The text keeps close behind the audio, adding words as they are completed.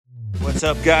What's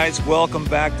up, guys? Welcome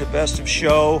back to Best of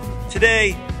Show.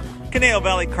 Today, Canal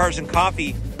Valley Cars and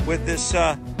Coffee with this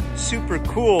super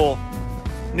cool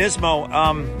Nismo.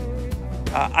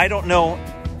 I don't know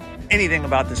anything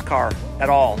about this car at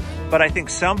all, but I think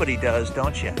somebody does,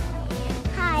 don't you?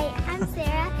 Hi, I'm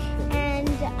Sarah, and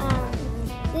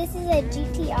this is a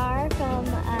GTR from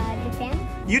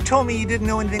Japan. You told me you didn't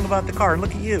know anything about the car, and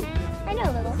look at you. I know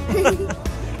a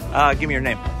little. Give me your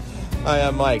name. Hi,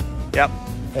 I'm Mike. Yep.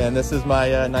 And this is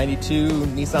my 92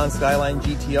 Nissan Skyline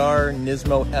GTR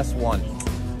Nismo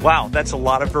S1. Wow, that's a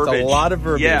lot of verbiage. It's a lot of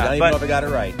verbiage. Yeah, I don't even know if I got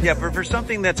it right. Yeah, for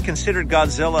something that's considered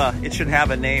Godzilla, it should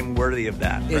have a name worthy of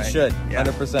that. It right? should, yeah.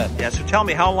 100%. Yeah, so tell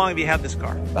me, how long have you had this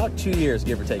car? About 2 years,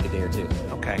 give or take a day or two.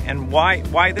 Okay, and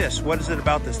why this? What is it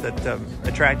about this that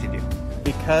attracted you?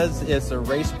 Because it's a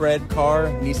race-bred car.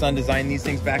 Nissan designed these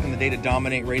things back in the day to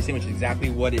dominate racing, which is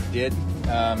exactly what it did.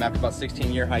 After about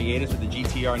 16-year hiatus with the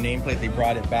GTR nameplate, they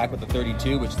brought it back with the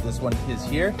 32, which this one is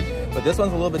here. But this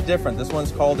one's a little bit different. This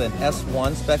one's called an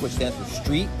S1 spec, which stands for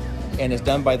street, and it's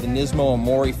done by the Nismo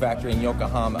Omori factory in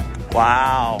Yokohama.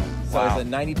 Wow. So wow. It's a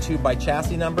 92 by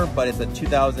chassis number, but it's a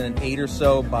 2008 or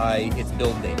so by its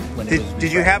build date.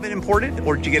 Did you have it imported,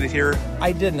 or did you get it here?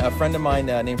 I didn't. A friend of mine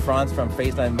named Franz from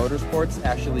Phase 9 Motorsports,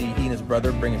 actually, he and his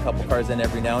brother bring a couple cars in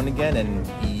every now and again, and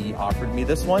he offered me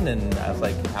this one, and I was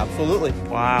like, absolutely.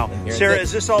 Wow. Sarah,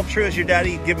 is this all true? Is your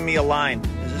daddy giving me a line?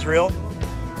 Is this real?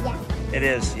 Yeah. It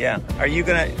is, yeah. Are you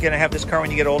gonna have this car when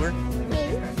you get older?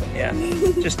 Maybe. Yeah.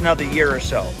 Just another year or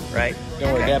so, right?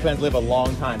 Don't worry, dad plans to live a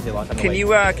long time. Can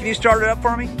you start it up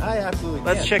for me? I absolutely can.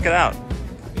 Let's check it out.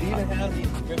 It even has the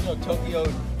original Tokyo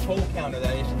toll counter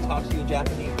that actually talks to you in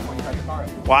Japanese before you start the car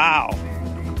up. Wow.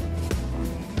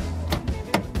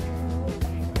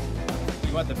 If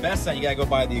you want the best sound, you gotta go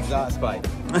buy the exhaust pipe.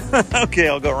 Okay,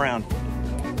 I'll go around.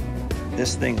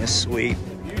 This thing is sweet.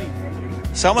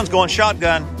 Someone's going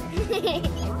shotgun.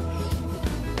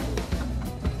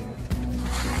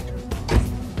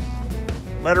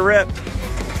 Let her rip.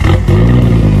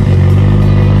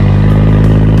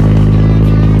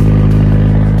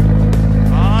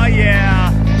 Oh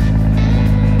yeah,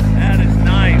 that is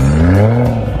nice.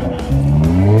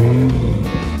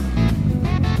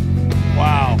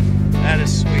 Wow, that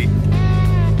is sweet.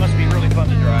 Must be really fun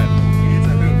to drive. It's a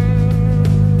hoot.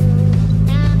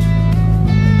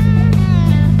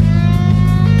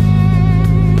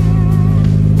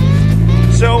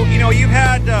 So, you know, you've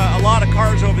had a lot of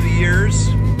cars over the years.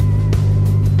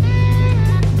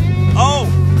 Oh,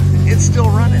 it's still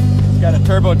running. It's got a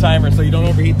turbo timer so you don't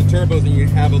overheat the turbos and you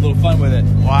have a little fun with it.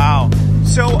 Wow.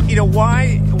 So, you know,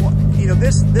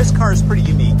 this car is pretty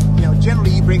unique. You know,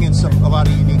 generally you bring in a lot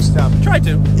of unique stuff. Try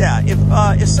to. Yeah,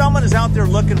 if someone is out there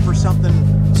looking for something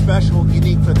special,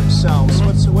 unique for themselves,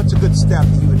 what's a good step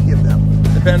that you would give them?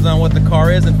 Depends on what the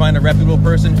car is, and find a reputable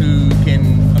person who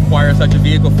can acquire such a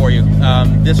vehicle for you.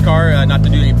 This car, not to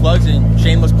do any plugs and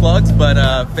shameless plugs, but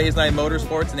Phase 9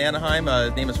 Motorsports in Anaheim,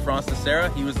 his name is Franz Serra.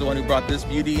 He was the one who brought this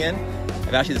beauty in.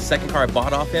 Actually, the second car I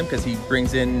bought off him because he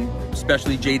brings in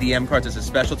especially JDM cars as a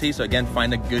specialty. So again,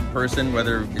 find a good person,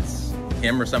 whether it's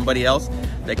him or somebody else,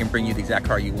 that can bring you the exact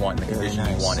car you want, the condition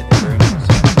you want it.